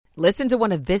Listen to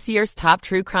one of this year's top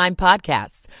true crime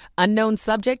podcasts. Unknown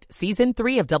Subject, Season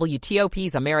 3 of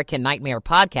WTOP's American Nightmare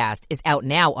podcast is out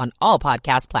now on all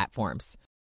podcast platforms.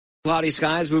 Cloudy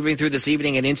skies moving through this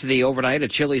evening and into the overnight. A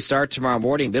chilly start tomorrow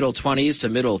morning, middle 20s to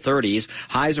middle 30s.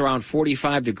 Highs around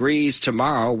 45 degrees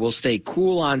tomorrow. Will stay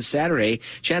cool on Saturday.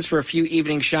 Chance for a few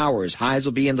evening showers. Highs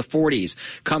will be in the 40s.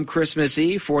 Come Christmas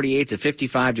Eve, 48 to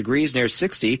 55 degrees, near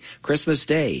 60 Christmas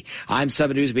Day. I'm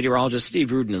 7 News meteorologist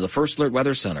Steve Rudin of the First Alert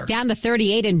Weather Center. Down to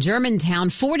 38 in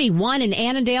Germantown, 41 in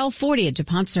Annandale, 40 at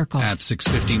DuPont Circle. At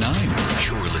 6:59.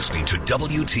 You're listening to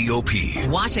WTOP,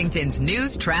 Washington's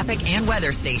news, traffic, and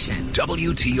weather station.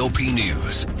 WTOP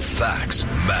News. Facts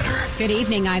matter. Good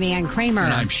evening, I'm Ann Kramer.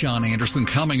 And I'm Sean Anderson.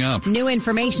 Coming up, new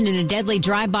information in a deadly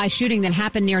drive-by shooting that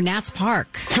happened near Nats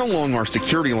Park. How long are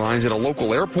security lines at a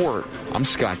local airport? I'm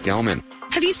Scott Gelman.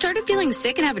 Have you started feeling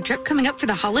sick and have a trip coming up for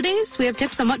the holidays? We have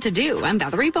tips on what to do. I'm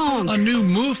Valerie Bong. A new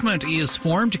movement is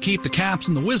formed to keep the Caps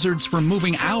and the Wizards from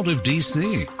moving out of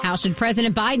D.C. How should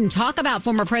President Biden talk about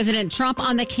former President Trump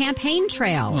on the campaign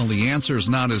trail? Well, the answer is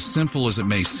not as simple as it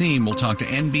may seem. We'll talk to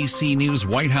NBC News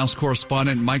White House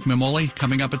correspondent Mike Mimoli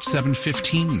coming up at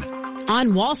 7:15.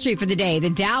 On Wall Street for the day, the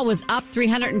Dow was up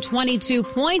 322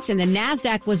 points and the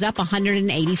NASDAQ was up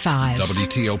 185.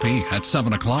 WTOP at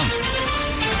 7 o'clock.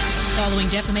 Following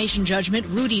defamation judgment,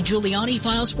 Rudy Giuliani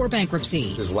files for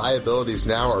bankruptcy. His liabilities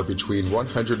now are between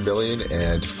 $100 million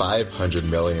and $500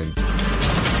 million.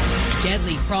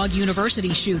 Deadly Prague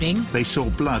University shooting. They saw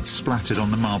blood splattered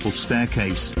on the marble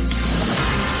staircase.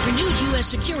 Renewed U.S.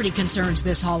 security concerns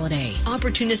this holiday.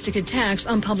 Opportunistic attacks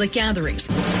on public gatherings.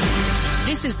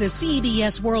 This is the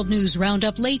CBS World News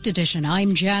Roundup Late Edition.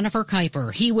 I'm Jennifer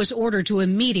Kuiper. He was ordered to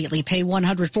immediately pay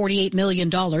 $148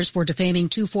 million for defaming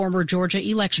two former Georgia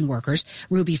election workers,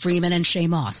 Ruby Freeman and Shay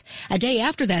Moss. A day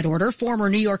after that order,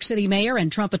 former New York City Mayor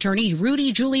and Trump attorney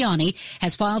Rudy Giuliani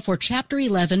has filed for Chapter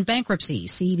 11 bankruptcy.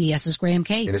 CBS's Graham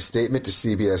Cates. In a statement to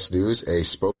CBS News, a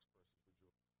spokesperson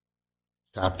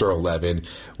Chapter 11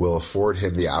 will afford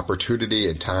him the opportunity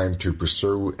and time to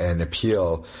pursue an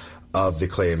appeal of the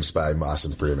claims by Moss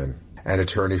and Freeman. An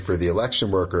attorney for the election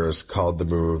workers called the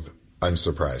move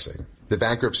unsurprising. The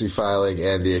bankruptcy filing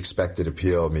and the expected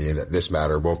appeal mean that this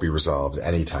matter won't be resolved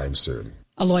anytime soon.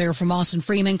 A lawyer for Moss and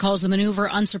Freeman calls the maneuver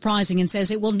unsurprising and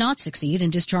says it will not succeed in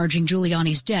discharging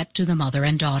Giuliani's debt to the mother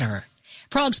and daughter.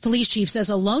 Prague's police chief says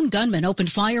a lone gunman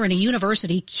opened fire in a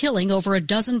university, killing over a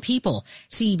dozen people.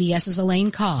 CBS's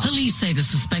Elaine Cobb. Police say the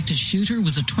suspected shooter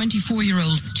was a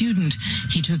 24-year-old student.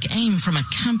 He took aim from a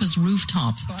campus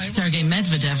rooftop. Sergei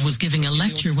Medvedev was giving a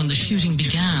lecture when the shooting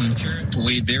began.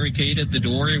 We barricaded the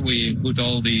door. We put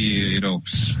all the,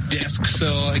 desks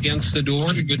against the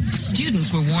door.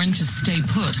 Students were warned to stay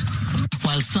put.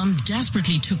 While some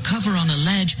desperately took cover on a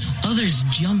ledge, others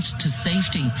jumped to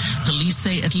safety. Police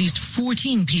say at least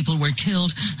 14 people were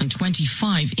killed and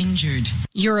 25 injured.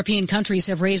 European countries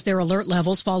have raised their alert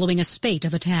levels following a spate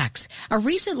of attacks. A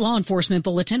recent law enforcement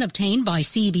bulletin obtained by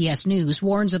CBS News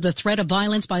warns of the threat of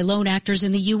violence by lone actors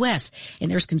in the U.S.,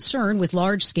 and there's concern with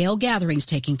large-scale gatherings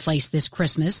taking place this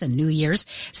Christmas and New Year's.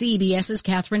 CBS's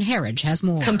Catherine Herridge has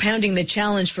more. Compounding the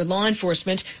challenge for law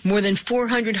enforcement, more than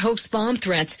 400 hoax bomb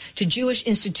threats to Jewish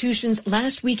institutions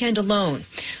last weekend alone.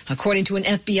 According to an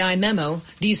FBI memo,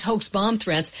 these hoax bomb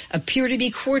threats appear to be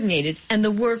coordinated and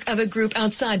the work of a group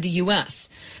outside the U.S.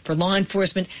 For law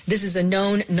enforcement, this is a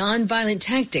known nonviolent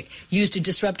tactic used to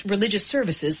disrupt religious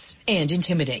services and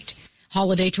intimidate.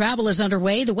 Holiday travel is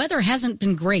underway. The weather hasn't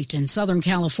been great in Southern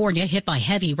California, hit by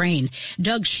heavy rain.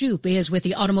 Doug Shoup is with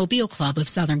the Automobile Club of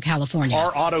Southern California.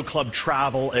 Our Auto Club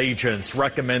travel agents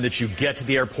recommend that you get to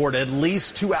the airport at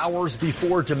least 2 hours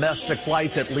before domestic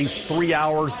flights, at least 3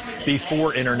 hours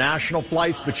before international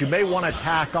flights. But you may want to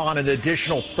tack on an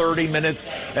additional 30 minutes,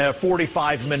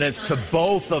 45 minutes to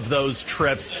both of those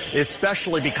trips,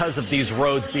 especially because of these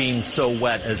roads being so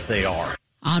wet as they are.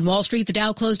 On Wall Street, the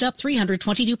Dow closed up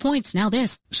 322 points. Now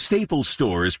this. Staples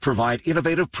stores provide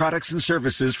innovative products and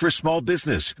services for small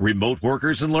business, remote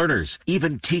workers and learners,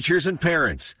 even teachers and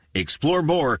parents. Explore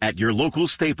more at your local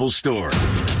Staples store.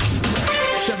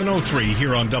 7:03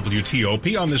 here on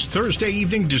WTOP on this Thursday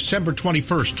evening, December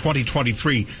 21st,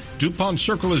 2023. DuPont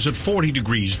Circle is at 40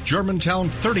 degrees, Germantown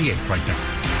 38 right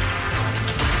now.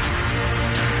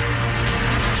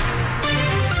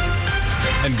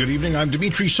 And good evening, I'm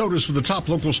Dimitri Sotis with the top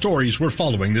local stories we're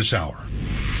following this hour.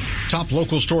 Top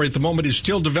local story at the moment is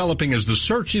still developing as the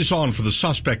search is on for the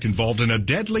suspect involved in a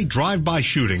deadly drive-by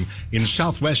shooting in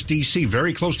southwest D.C.,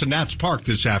 very close to Nats Park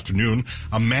this afternoon.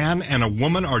 A man and a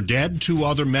woman are dead. 2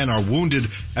 other men are wounded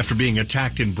after being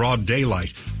attacked in broad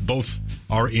daylight. Both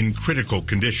are in critical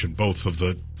condition, both of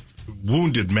the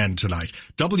wounded men tonight.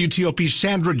 WTOP's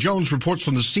Sandra Jones reports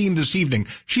from the scene this evening.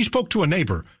 She spoke to a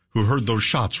neighbor who heard those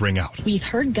shots ring out. We've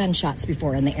heard gunshots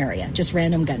before in the area, just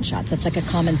random gunshots. That's like a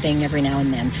common thing every now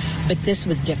and then. But this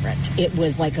was different. It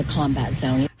was like a combat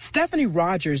zone. Stephanie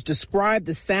Rogers described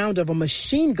the sound of a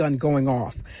machine gun going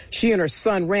off. She and her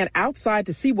son ran outside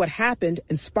to see what happened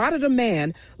and spotted a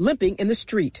man limping in the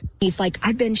street. He's like,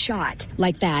 I've been shot,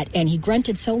 like that, and he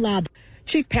grunted so loud.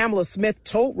 Chief Pamela Smith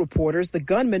told reporters the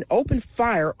gunman opened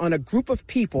fire on a group of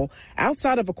people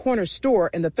outside of a corner store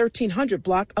in the 1300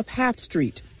 block of Half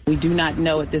Street. We do not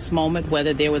know at this moment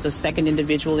whether there was a second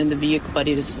individual in the vehicle, but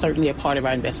it is certainly a part of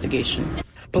our investigation.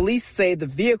 Police say the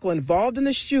vehicle involved in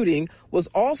the shooting was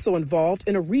also involved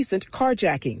in a recent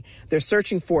carjacking. They're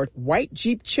searching for a white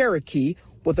Jeep Cherokee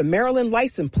with a Maryland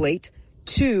license plate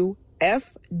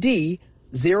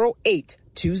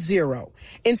 2FD0820.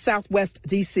 In Southwest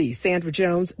D.C., Sandra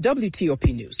Jones,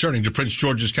 WTOP News. Turning to Prince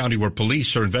George's County, where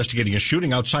police are investigating a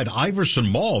shooting outside Iverson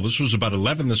Mall. This was about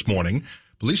 11 this morning.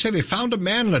 Police say they found a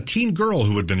man and a teen girl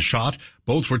who had been shot.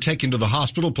 Both were taken to the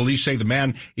hospital. Police say the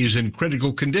man is in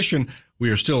critical condition. We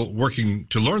are still working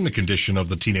to learn the condition of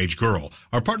the teenage girl.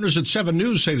 Our partners at 7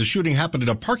 News say the shooting happened in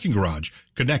a parking garage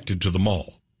connected to the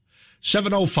mall.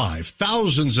 7:05.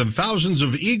 Thousands and thousands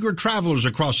of eager travelers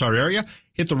across our area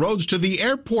hit the roads to the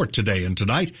airport today and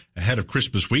tonight ahead of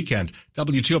Christmas weekend.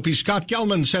 WTOP's Scott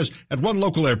Gelman says at one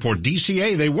local airport,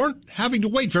 DCA, they weren't having to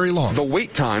wait very long. The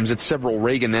wait times at several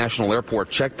Reagan National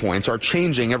Airport checkpoints are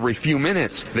changing every few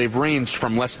minutes. They've ranged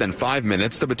from less than 5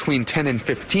 minutes to between 10 and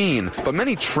 15. But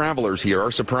many travelers here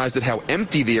are surprised at how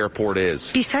empty the airport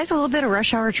is. Besides a little bit of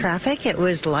rush hour traffic, it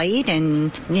was light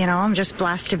and, I'm just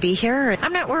blessed to be here.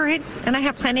 I'm not worried, and I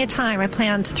have plenty of time. I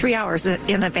planned 3 hours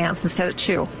in advance instead of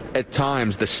 2. At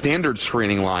times, the standard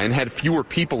screening line had fewer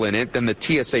people in it than the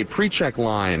TSA pre-check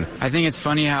line. I think it's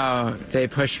funny how they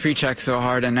push pre-check so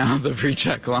hard and now the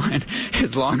pre-check line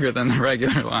is longer than the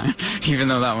regular line, even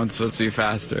though that one's supposed to be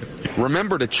faster.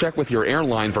 Remember to check with your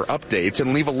airline for updates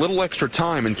and leave a little extra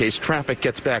time in case traffic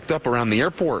gets backed up around the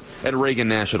airport. At Reagan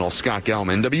National, Scott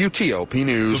Gelman, WTOP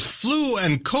News. The flu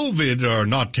and COVID are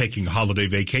not taking holiday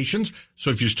vacations, so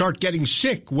if you start getting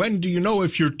sick, when do you know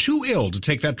if you're too ill to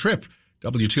take that trip?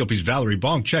 WTOP's Valerie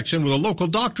Bonk checks in with a local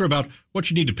doctor about what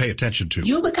you need to pay attention to.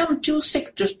 You become too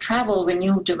sick to travel when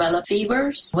you develop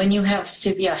fevers, when you have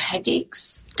severe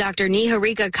headaches. Dr.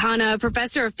 Niharika Khanna,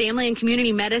 professor of family and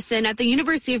community medicine at the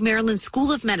University of Maryland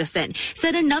School of Medicine,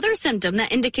 said another symptom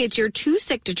that indicates you're too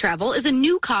sick to travel is a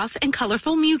new cough and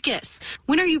colorful mucus.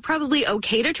 When are you probably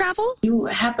okay to travel? You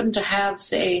happen to have,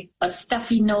 say, a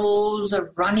stuffy nose, a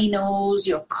runny nose,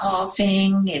 you're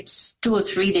coughing, it's 2 or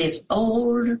 3 days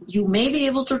old. You may be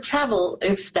able to travel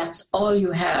if that's all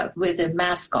you have with a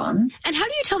mask on. And how do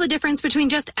you tell the difference between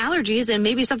just allergies and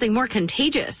maybe something more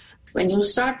contagious? When you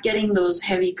start getting those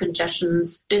heavy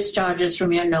congestions, discharges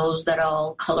from your nose that are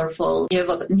all colorful, you have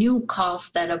a new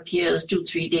cough that appears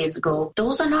 2-3 days ago,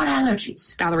 those are not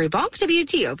allergies. Valerie Bonk,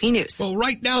 WTOP News. Well,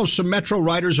 right now, some Metro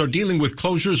riders are dealing with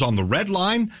closures on the Red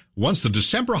Line. Once the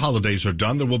December holidays are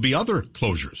done, there will be other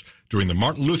closures. During the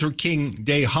Martin Luther King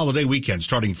Day holiday weekend,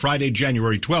 starting Friday,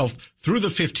 January 12th through the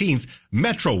 15th,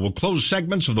 Metro will close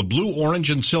segments of the blue, orange,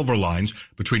 and silver lines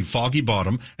between Foggy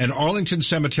Bottom and Arlington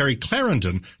Cemetery,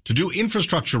 Clarendon, to do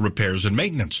infrastructure repairs and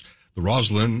maintenance. The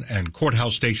Roslyn and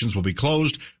Courthouse stations will be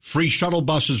closed. Free shuttle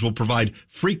buses will provide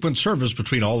frequent service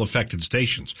between all affected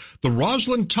stations. The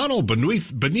Roslyn Tunnel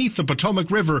beneath the Potomac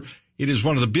River, it is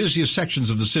one of the busiest sections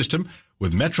of the system,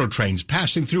 with Metro trains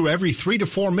passing through every 3 to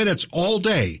 4 minutes all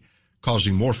day,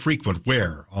 causing more frequent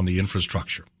wear on the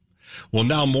infrastructure. Well,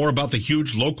 now more about the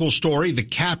huge local story, the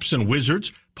Caps and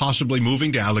Wizards possibly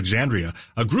moving to Alexandria.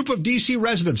 A group of D.C.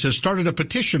 residents has started a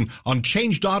petition on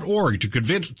change.org to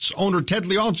convince owner Ted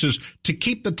Leonsis to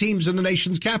keep the teams in the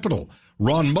nation's capital.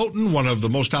 Ron Moten, one of the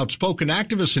most outspoken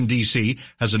activists in D.C.,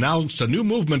 has announced a new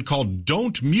movement called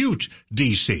Don't Mute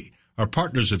D.C. Our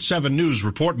partners at 7 News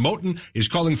report Moten is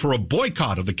calling for a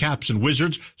boycott of the Caps and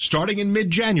Wizards starting in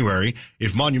mid-January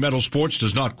if Monumental Sports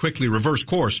does not quickly reverse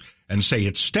course and say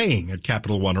it's staying at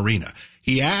Capital One Arena.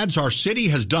 He adds, our city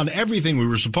has done everything we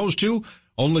were supposed to.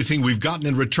 Only thing we've gotten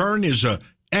in return is a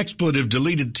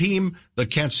expletive-deleted team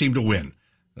that can't seem to win.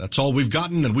 That's all we've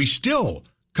gotten, and we still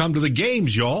come to the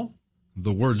games, y'all.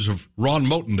 The words of Ron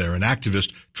Moten there, an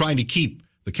activist trying to keep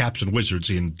the Caps and Wizards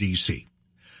in D.C.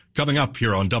 Coming up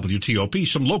here on WTOP,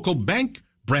 some local bank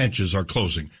branches are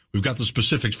closing. We've got the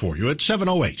specifics for you at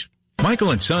 7:08.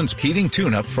 Michael & Son's heating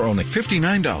tune-up for only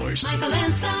 $59.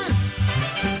 Michael & Son.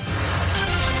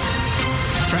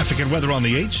 Traffic and weather on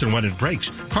the 8s and when it breaks.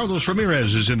 Carlos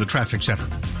Ramirez is in the traffic center.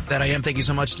 That I am. Thank you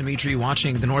so much, Dimitri,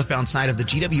 watching the northbound side of the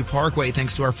GW Parkway.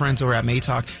 Thanks to our friends over at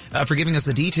Maytalk for giving us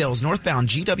the details. Northbound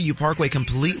GW Parkway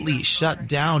completely shut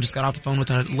down. Just got off the phone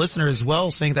with a listener as well,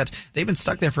 saying that they've been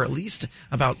stuck there for at least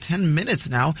about 10 minutes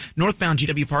now. Northbound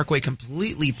GW Parkway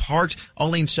completely parked.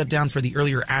 All lanes shut down for the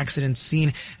earlier accident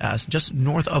seen just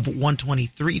north of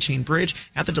 123 Chain Bridge.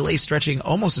 At the delay stretching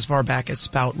almost as far back as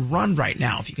Spout Run right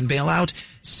now. If you can bail out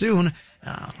soon,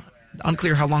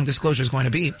 unclear how long this closure is going to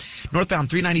be. Northbound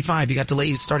 395, you got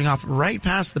delays starting off right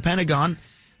past the Pentagon,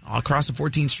 across the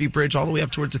 14th Street Bridge, all the way up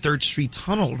towards the 3rd Street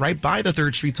Tunnel. Right by the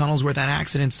 3rd Street Tunnel is where that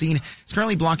accident scene is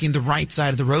currently blocking the right side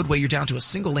of the roadway. You're down to a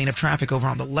single lane of traffic over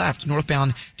on the left.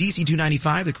 Northbound DC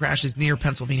 295, the crash is near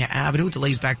Pennsylvania Avenue.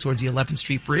 Delays back towards the 11th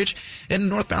Street Bridge. And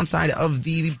northbound side of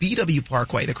the BW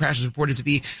Parkway, the crash is reported to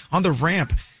be on the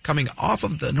ramp coming off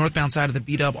of the northbound side of the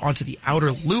B-Dub onto the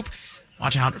outer loop.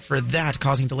 Watch out for that,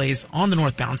 causing delays on the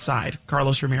northbound side.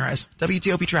 Carlos Ramirez,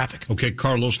 WTOP Traffic. Okay,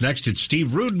 Carlos, next it's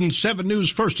Steve Rudin, 7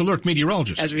 News First Alert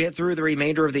meteorologist. As we head through the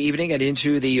remainder of the evening and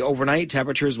into the overnight,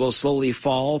 temperatures will slowly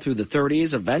fall through the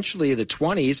 30s, eventually the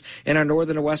 20s in our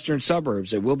northern and western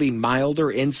suburbs. It will be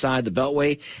milder inside the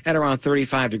Beltway at around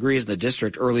 35 degrees in the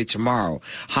district early tomorrow.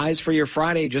 Highs for your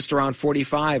Friday just around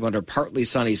 45 under partly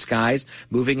sunny skies.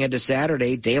 Moving into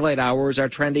Saturday, daylight hours are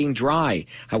trending dry.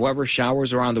 However,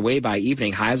 showers are on the way by evening.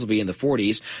 Highs will be in the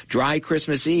 40s. Dry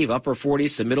Christmas Eve, upper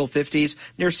 40s to middle 50s,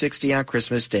 near 60 on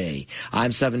Christmas Day.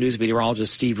 I'm 7 News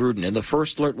meteorologist Steve Rudin in the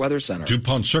First Alert Weather Center.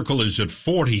 DuPont Circle is at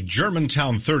 40,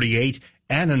 Germantown 38,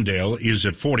 Annandale is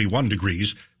at 41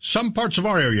 degrees. Some parts of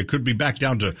our area could be back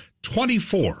down to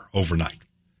 24 overnight.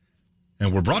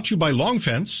 And we're brought to you by Long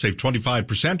Fence. Save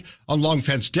 25% on Long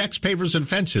Fence decks, pavers, and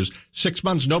fences. 6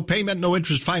 months, no payment, no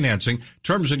interest financing.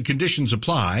 Terms and conditions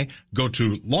apply. Go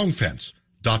to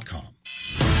longfence.com.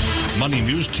 Money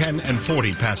News, 10 and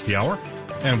 40 past the hour.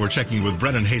 And we're checking with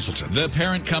Brennan Hazelton. The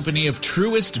parent company of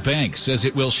Truist Bank says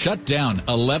it will shut down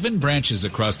 11 branches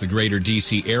across the greater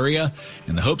D.C. area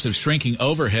in the hopes of shrinking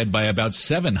overhead by about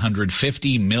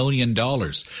 $750 million.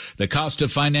 The cost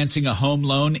of financing a home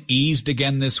loan eased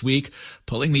again this week,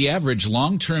 pulling the average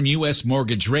long-term U.S.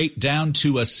 mortgage rate down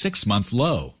to a 6-month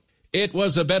low. It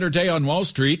was a better day on Wall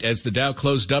Street as the Dow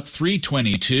closed up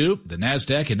 322. The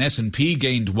Nasdaq and S&P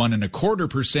gained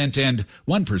 1.25% and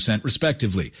 1%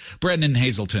 respectively. Brennan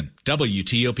Hazelton,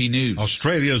 WTOP News.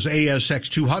 Australia's ASX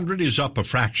 200 is up a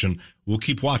fraction. We'll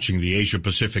keep watching the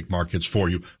Asia-Pacific markets for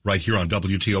you right here on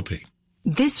WTOP.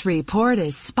 This report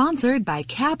is sponsored by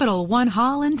Capital One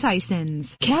Hall and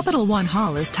Tyson's. Capital One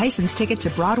Hall is Tyson's ticket to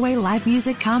Broadway, live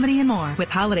music, comedy, and more. With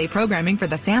holiday programming for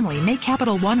the family, make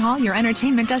Capital One Hall your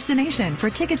entertainment destination. For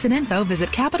tickets and info, visit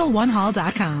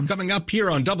CapitalOneHall.com. Coming up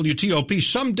here on WTOP,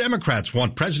 some Democrats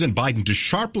want President Biden to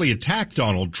sharply attack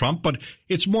Donald Trump, but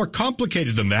it's more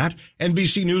complicated than that.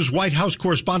 NBC News White House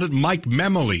correspondent Mike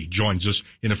Memoli joins us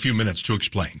in a few minutes to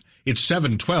explain. It's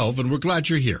 7:12, and we're glad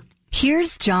you're here.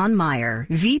 Here's John Meyer,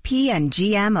 VP and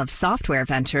GM of Software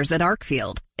Ventures at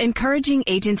Arkfield, encouraging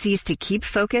agencies to keep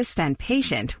focused and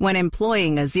patient when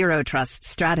employing a zero-trust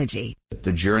strategy.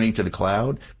 The journey to the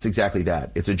cloud, it's exactly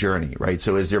that. It's a journey, right?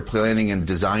 So as they're planning and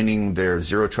designing their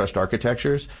zero-trust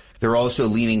architectures, they're also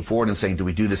leaning forward and saying, do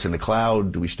we do this in the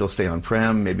cloud? Do we still stay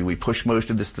on-prem? Maybe we push most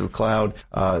of this to the cloud.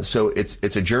 So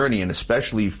it's a journey, and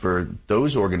especially for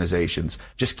those organizations,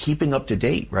 just keeping up to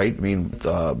date, right? I mean,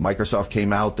 Microsoft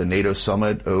came out, the NATO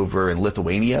summit over in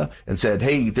Lithuania, and said,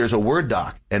 hey, there's a Word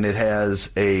doc, and it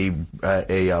has a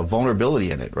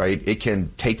vulnerability in it, right? It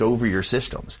can take over your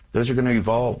systems. Those are going to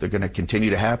evolve. They're going to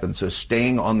continue to happen. So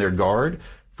staying on their guard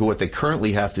for what they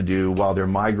currently have to do while they're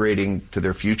migrating to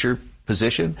their future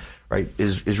position, right,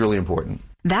 is really important.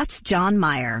 That's John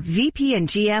Meyer, VP and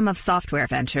GM of Software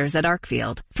Ventures at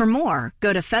Arkfield. For more,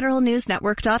 go to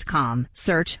federalnewsnetwork.com,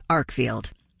 search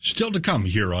Arkfield. Still to come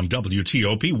here on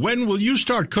WTOP, when will you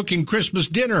start cooking Christmas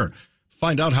dinner?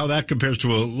 Find out how that compares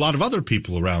to a lot of other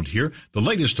people around here. The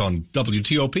latest on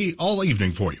WTOP all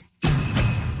evening for you.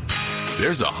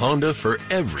 There's a Honda for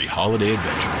every holiday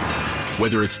adventure.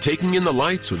 Whether it's taking in the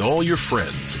lights with all your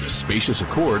friends in a spacious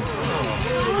Accord,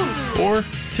 or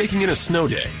taking in a snow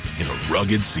day in a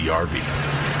rugged CRV.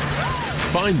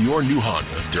 Find your new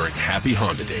Honda during Happy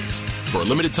Honda Days. For a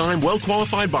limited time,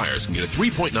 well-qualified buyers can get a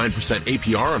 3.9%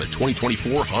 APR on a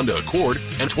 2024 Honda Accord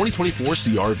and 2024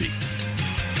 CRV.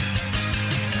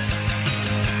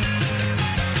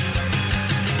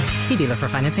 See dealer for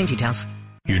financing details.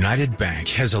 United Bank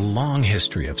has a long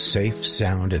history of safe,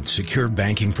 sound, and secure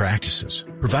banking practices,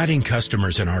 providing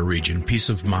customers in our region peace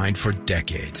of mind for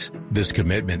decades. This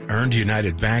commitment earned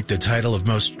United Bank the title of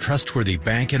most trustworthy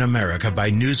bank in America by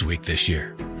Newsweek this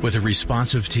year. With a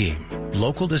responsive team,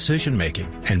 local decision-making,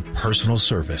 and personal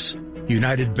service.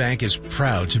 United Bank is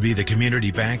proud to be the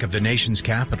community bank of the nation's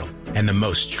capital and the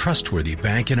most trustworthy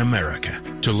bank in America.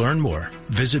 To learn more,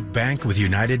 visit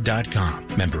bankwithunited.com.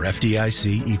 Member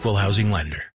FDIC, Equal Housing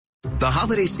Lender. The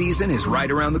holiday season is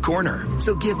right around the corner,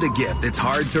 so give the gift that's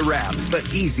hard to wrap, but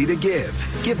easy to give.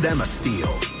 Give them a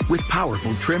STIHL. With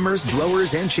powerful trimmers,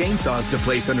 blowers, and chainsaws to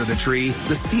place under the tree,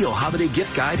 the STIHL Holiday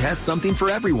Gift Guide has something for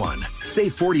everyone.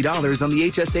 Save $40 on the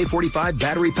HSA 45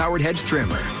 battery-powered hedge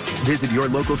trimmer. Visit your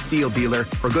local STIHL dealer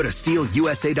or go to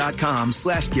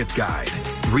stihlusa.com/gift guide.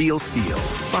 Real STIHL.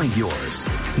 Find yours.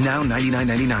 Now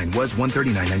 $99.99 was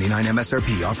 $139.99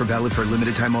 MSRP. Offer valid for a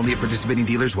limited time only at participating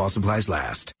dealers while supplies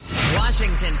last.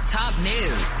 Washington's top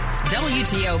news.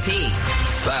 WTOP.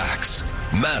 Facts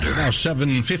matter. Now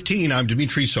 7:15. I'm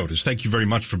Dimitri Sotis. Thank you very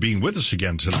much for being with us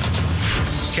again tonight.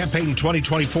 Campaign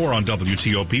 2024 on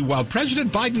WTOP. While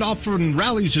President Biden often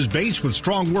rallies his base with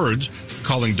strong words,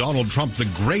 calling Donald Trump the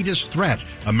greatest threat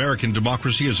American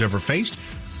democracy has ever faced,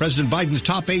 President Biden's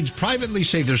top aides privately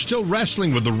say they're still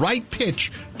wrestling with the right pitch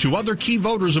to other key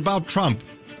voters about Trump,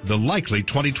 the likely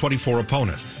 2024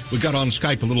 opponent. We got on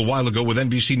Skype a little while ago with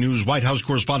NBC News White House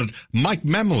correspondent Mike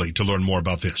Memoli to learn more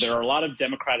about this. There are a lot of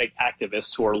Democratic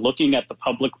activists who are looking at the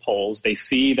public polls. They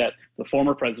see that the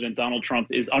former president, Donald Trump,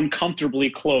 is uncomfortably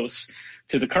close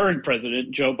to the current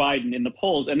president, Joe Biden, in the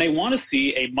polls, and they want to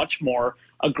see a much more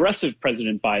aggressive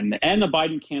President Biden and the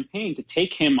Biden campaign to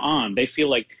take him on. They feel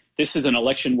like this is an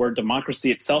election where democracy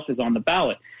itself is on the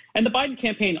ballot. And the Biden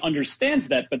campaign understands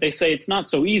that, but they say it's not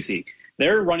so easy.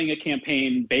 They're running a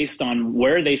campaign based on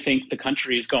where they think the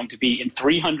country is going to be in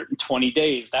 320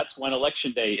 days. That's when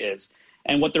Election Day is.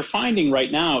 And what they're finding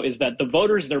right now is that the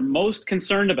voters they're most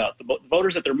concerned about, the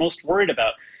voters that they're most worried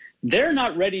about, they're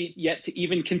not ready yet to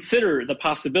even consider the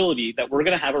possibility that we're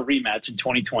going to have a rematch in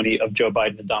 2020 of Joe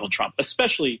Biden and Donald Trump,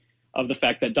 especially of the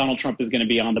fact that Donald Trump is going to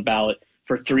be on the ballot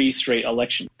for 3 straight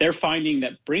elections. They're finding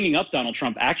that bringing up Donald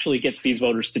Trump actually gets these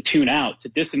voters to tune out, to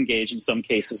disengage in some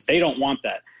cases. They don't want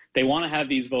that. They want to have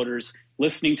these voters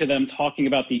listening to them, talking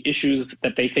about the issues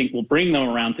that they think will bring them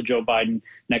around to Joe Biden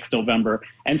next November.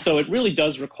 And so it really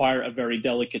does require a very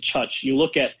delicate touch. You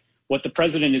look at what the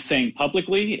president is saying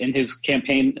publicly in his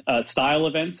campaign style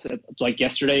events, like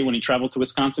yesterday when he traveled to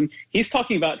Wisconsin. He's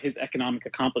talking about his economic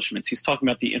accomplishments. He's talking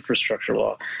about the infrastructure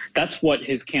law. That's what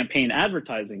his campaign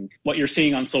advertising, what you're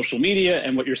seeing on social media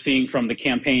and what you're seeing from the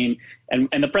campaign.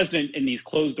 And the president in these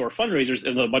closed-door fundraisers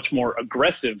is a much more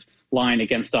aggressive line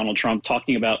against Donald Trump,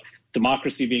 talking about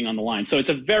democracy being on the line. So it's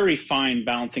a very fine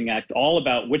balancing act, all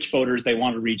about which voters they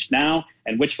want to reach now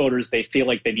and which voters they feel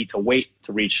like they need to wait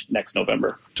to reach next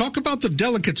November. Talk about the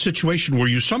delicate situation where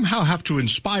you somehow have to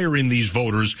inspire in these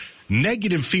voters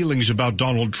negative feelings about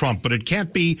Donald Trump, but it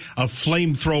can't be a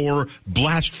flamethrower,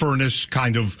 blast furnace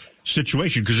kind of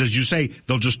situation, because as you say,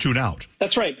 they'll just tune out.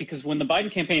 That's right, because when the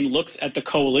Biden campaign looks at the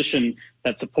coalition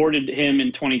that supported him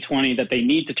in 2020, that they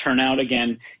need to turn out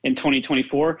again in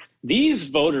 2024, these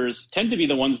voters tend to be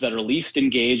the ones that are least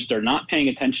engaged. They're not paying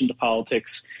attention to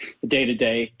politics day to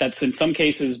day. That's in some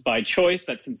cases by choice.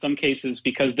 That's in some cases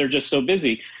because they're just so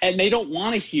busy. And they don't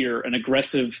want to hear an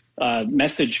aggressive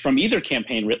message from either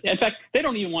campaign. In fact, they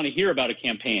don't even want to hear about a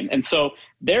campaign. And so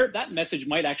that message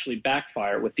might actually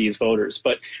backfire with these voters.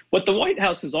 But what the White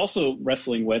House is also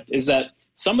wrestling with is that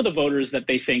some of the voters that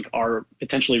they think are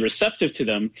potentially receptive to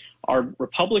them are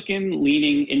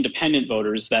Republican-leaning independent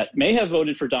voters that may have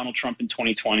voted for Donald Trump in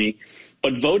 2020,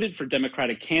 but voted for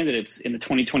Democratic candidates in the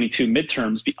 2022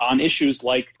 midterms on issues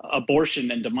like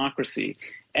abortion and democracy.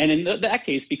 And in that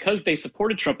case, because they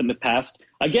supported Trump in the past,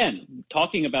 again,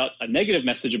 talking about a negative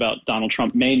message about Donald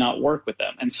Trump may not work with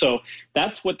them. And so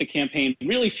that's what the campaign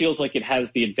really feels like. It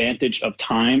has the advantage of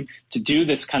time to do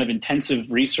this kind of intensive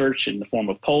research in the form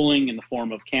of polling, in the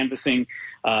form of canvassing,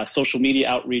 social media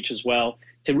outreach as well,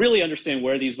 to really understand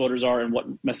where these voters are and what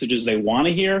messages they want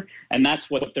to hear. And that's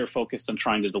what they're focused on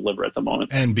trying to deliver at the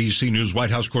moment. NBC News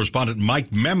White House correspondent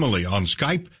Mike Memoli on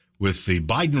Skype with the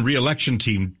Biden re-election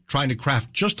team trying to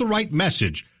craft just the right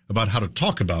message about how to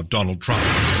talk about Donald Trump.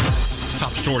 Top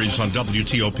stories on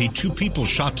WTOP. 2 people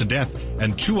shot to death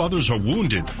and 2 others are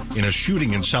wounded in a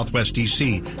shooting in Southwest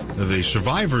D.C. The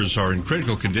survivors are in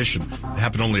critical condition. It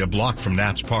happened only a block from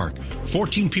Nats Park.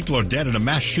 14 people are dead in a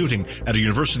mass shooting at a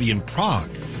university in Prague.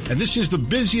 And this is the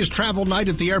busiest travel night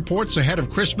at the airports ahead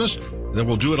of Christmas. Then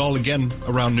we'll do it all again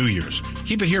around New Year's.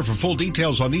 Keep it here for full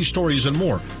details on these stories and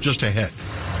more just ahead.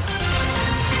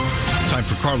 Time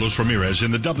for Carlos Ramirez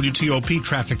in the WTOP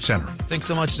Traffic Center. Thanks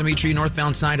so much, Dimitri.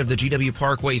 Northbound side of the GW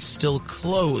Parkway still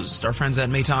closed. Our friends at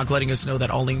Maytalk letting us know that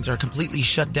all lanes are completely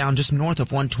shut down just north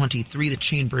of 123, the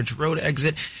Chainbridge Road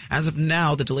exit. As of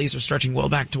now, the delays are stretching well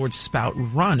back towards Spout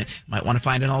Run. Might want to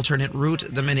find an alternate route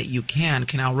the minute you can.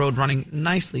 Canal Road running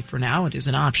nicely for now. It is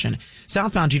an option.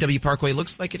 Southbound GW Parkway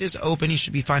looks like it is open. You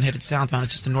should be fine headed southbound.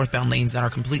 It's just the northbound lanes that are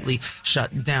completely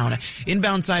shut down.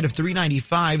 Inbound side of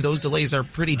 395, those delays are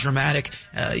pretty dramatic.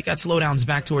 You got slowdowns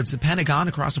back towards the Pentagon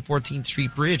across the 14th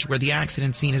Street Bridge, where the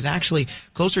accident scene is actually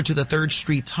closer to the 3rd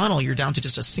Street Tunnel. You're down to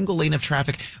just a single lane of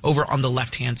traffic over on the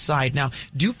left-hand side. Now,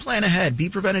 do plan ahead. Be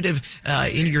preventative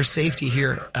in your safety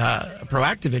here,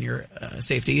 proactive in your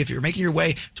safety. If you're making your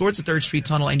way towards the 3rd Street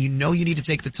Tunnel and you know you need to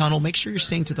take the tunnel, make sure you're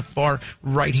staying to the far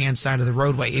right-hand side of the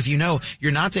roadway. If you know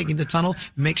you're not taking the tunnel,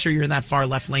 make sure you're in that far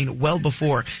left lane well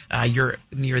before you're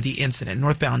near the incident.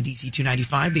 Northbound DC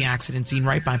 295, the accident scene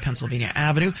right by Pennsylvania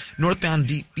Avenue. Northbound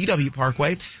BW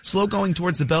Parkway, slow going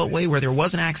towards the Beltway, where there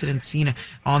was an accident scene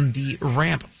on the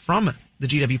ramp from the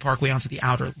GW Parkway onto the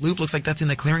outer loop. Looks like that's in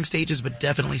the clearing stages, but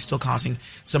definitely still causing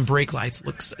some brake lights.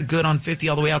 Looks good on 50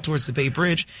 all the way out towards the Bay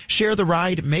Bridge. Share the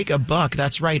ride, make a buck.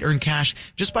 That's right, earn cash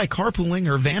just by carpooling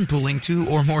or van pooling 2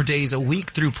 or more days a week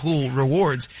through Pool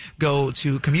Rewards. Go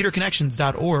to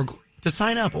commuterconnections.org to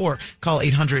sign up or call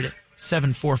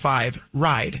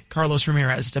 800-745-RIDE. Carlos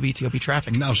Ramirez, WTOP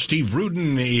Traffic. Now Steve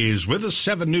Rudin is with us.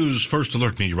 7 News First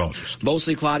Alert meteorologist.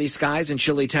 Mostly cloudy skies and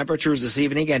chilly temperatures this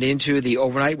evening and into the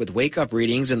overnight with wake-up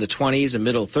readings in the 20s and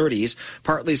middle 30s.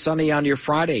 Partly sunny on your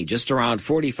Friday, just around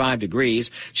 45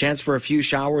 degrees. Chance for a few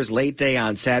showers late day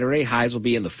on Saturday. Highs will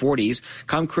be in the 40s.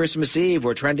 Come Christmas Eve,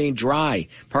 we're trending dry.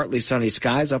 Partly sunny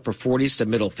skies, upper 40s to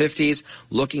middle 50s.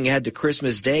 Looking ahead to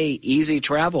Christmas Day, easy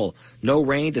travel. No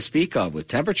rain to speak of, with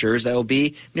temperatures that will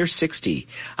be near 60.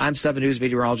 I'm 7 News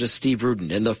meteorologist Steve Rudin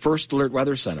in the First Alert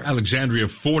Weather Center. Alexandria,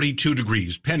 42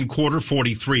 degrees. Penn Quarter,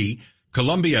 43.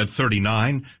 Columbia at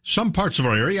 39. Some parts of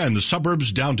our area and the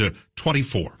suburbs down to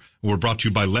 24. We're brought to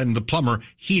you by Len the Plumber,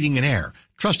 Heating and Air.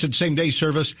 Trusted same-day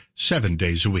service, 7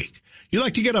 days a week. You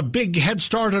like to get a big head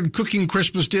start on cooking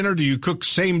Christmas dinner? Do you cook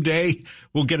same day?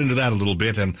 We'll get into that a little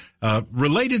bit. And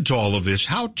related to all of this,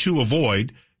 how to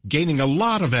avoid gaining a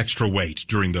lot of extra weight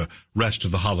during the rest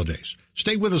of the holidays.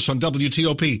 Stay with us on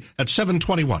WTOP at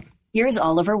 7:21. Here's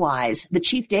Oliver Wise, the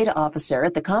Chief Data Officer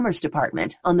at the Commerce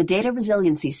Department, on the Data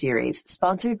Resiliency Series,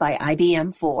 sponsored by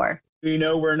IBM 4. We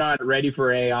know we're not ready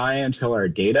for AI until our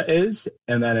data is,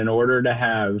 and then in order to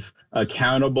have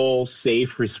accountable,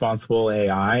 safe, responsible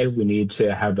AI, we need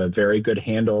to have a very good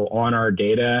handle on our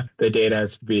data. The data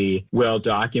has to be well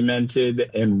documented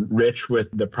and rich with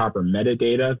the proper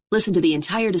metadata. Listen to the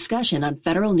entire discussion on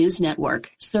Federal News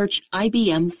Network. Search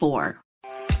IBM 4.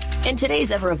 In today's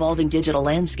ever-evolving digital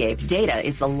landscape, data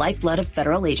is the lifeblood of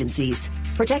federal agencies.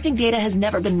 Protecting data has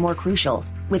never been more crucial.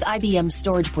 With IBM's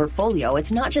storage portfolio,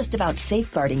 it's not just about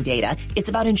safeguarding data, it's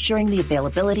about ensuring the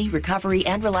availability, recovery,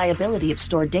 and reliability of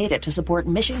stored data to support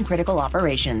mission-critical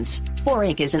operations.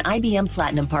 4Inc is an IBM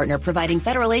Platinum partner providing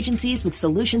federal agencies with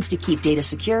solutions to keep data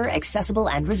secure, accessible,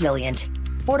 and resilient.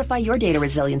 Fortify your data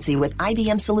resiliency with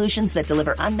IBM solutions that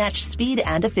deliver unmatched speed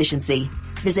and efficiency.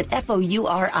 Visit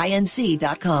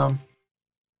FOURINC.com.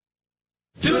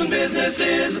 Doing business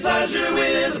is a pleasure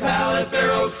with a pal at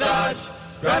Fair Oaks Dodge.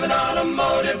 Drive an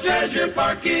automotive treasure,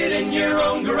 park it in your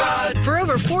own garage. For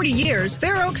over 40 years,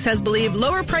 Fair Oaks has believed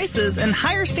lower prices and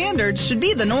higher standards should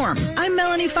be the norm. I'm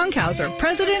Melanie Funkhauser,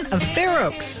 president of Fair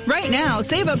Oaks. Right now,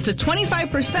 save up to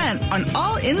 25% on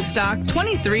all in-stock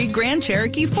 23 Grand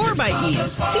Cherokee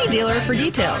 4xEs. See dealer for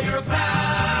details.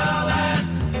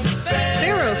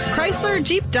 Fair Oaks Chrysler,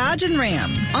 Jeep, Dodge, and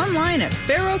Ram. Online at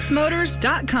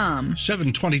fairoaksmotors.com.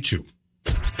 7:22.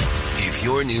 If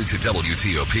you're new to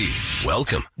WTOP,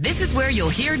 welcome. This is where you'll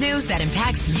hear news that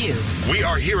impacts you. We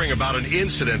are hearing about an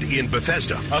incident in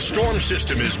Bethesda. A storm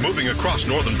system is moving across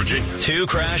Northern Virginia. 2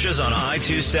 crashes on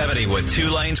I-270 with 2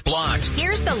 lanes blocked.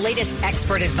 Here's the latest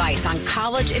expert advice on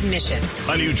college admissions.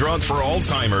 A new drug for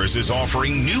Alzheimer's is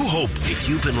offering new hope. If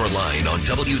you've been relying on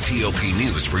WTOP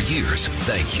News for years,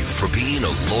 thank you for being a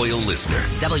loyal listener.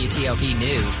 WTOP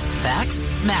News. Facts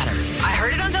matter. I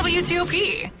heard it on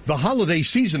WTOP. The holiday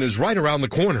season is right around the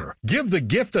corner. Give the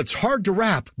gift that's hard to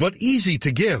wrap, but easy to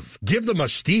give. Give them a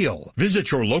Steel.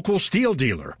 Visit your local Steel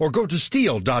dealer or go to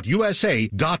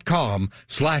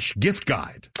steel.usa.com/gift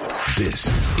guide. This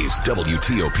is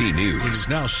WTOP News. It's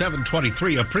now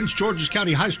 7:23. A Prince George's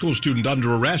County High School student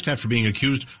under arrest after being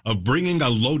accused of bringing a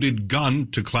loaded gun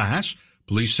to class.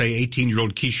 Police say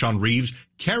 18-year-old Keyshawn Reeves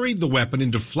carried the weapon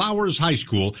into Flowers High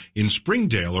School in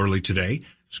Springdale early today.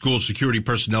 School security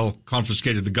personnel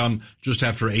confiscated the gun just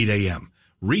after 8 a.m.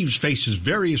 Reeves faces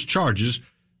various charges,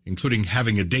 including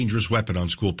having a dangerous weapon on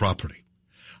school property.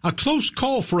 A close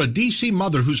call for a D.C.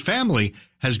 mother whose family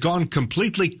has gone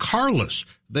completely carless.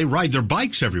 They ride their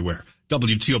bikes everywhere.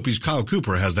 WTOP's Kyle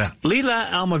Cooper has that. Leela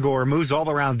Almagor moves all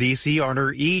around D.C. on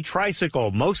her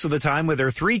e-tricycle, most of the time with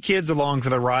her 3 kids along for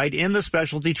the ride in the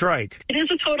specialty trike. It is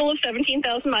a total of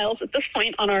 17,000 miles at this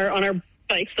point on our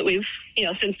bikes that we've,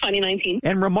 since 2019.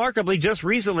 And remarkably, just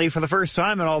recently, for the first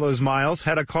time in all those miles,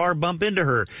 had a car bump into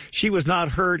her. She was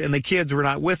not hurt and the kids were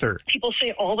not with her. People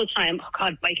say all the time, oh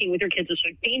God, biking with your kids is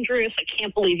so dangerous. I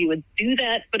can't believe you would do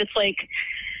that. But it's like,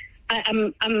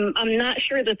 I'm not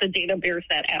sure that the data bears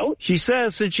that out. She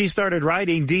says since she started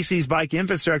riding, DC's bike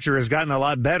infrastructure has gotten a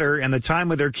lot better, and the time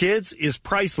with their kids is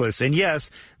priceless. And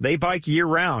yes, they bike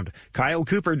year-round. Kyle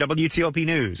Cooper, WTOP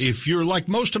News. If you're like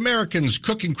most Americans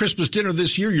cooking Christmas dinner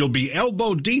this year, you'll be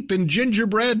elbow deep in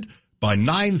gingerbread by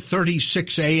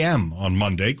 9:36 a.m. on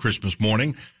Monday, Christmas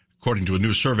morning. According to a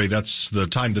new survey, that's the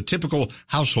time the typical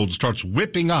household starts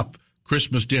whipping up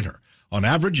Christmas dinner. On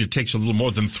average, it takes a little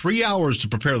more than 3 hours to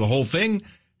prepare the whole thing,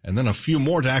 and then a few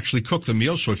more to actually cook the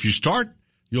meal. So if you start,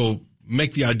 you'll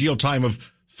make the ideal time of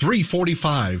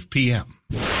 3:45 p.m.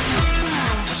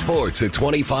 Sports at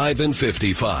 25 and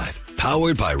 55.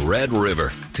 Powered by Red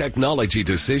River. Technology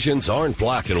decisions aren't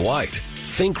black and white.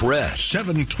 Think red.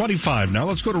 7:25. Now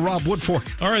let's go to Rob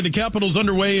Woodfork. All right, the Capitals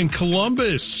underway in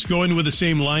Columbus, going with the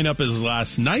same lineup as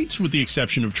last night, with the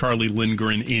exception of Charlie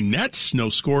Lindgren in net. No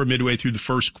score midway through the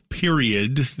first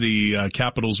period. The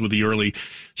Capitals with the early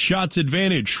shots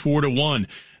advantage, 4-1.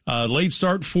 Late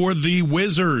start for the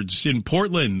Wizards in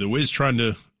Portland. The Wiz trying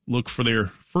to look for their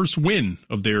first win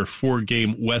of their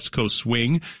 4-game West Coast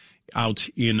swing out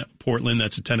in Portland.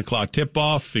 That's a 10 o'clock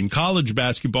tip-off. In college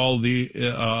basketball, the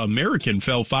American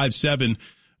fell 5-7,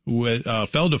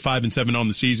 fell to 5-7 on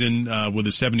the season with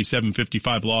a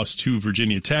 77-55 loss to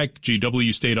Virginia Tech.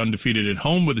 GW stayed undefeated at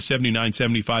home with a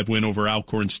 79-75 win over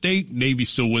Alcorn State. Navy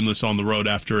still winless on the road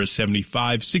after a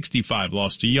 75-65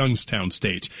 loss to Youngstown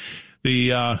State.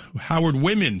 The Howard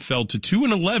women fell to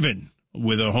 2-11.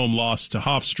 With a home loss to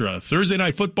Hofstra. Thursday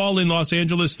night football in Los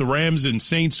Angeles, the Rams and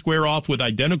Saints square off with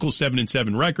identical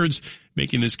 7-7 records,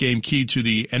 making this game key to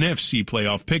the NFC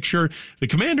playoff picture. The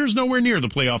Commanders nowhere near the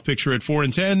playoff picture at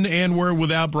 4-10, and were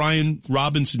without Brian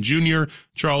Robinson Jr.,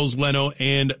 Charles Leno,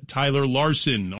 and Tyler Larson.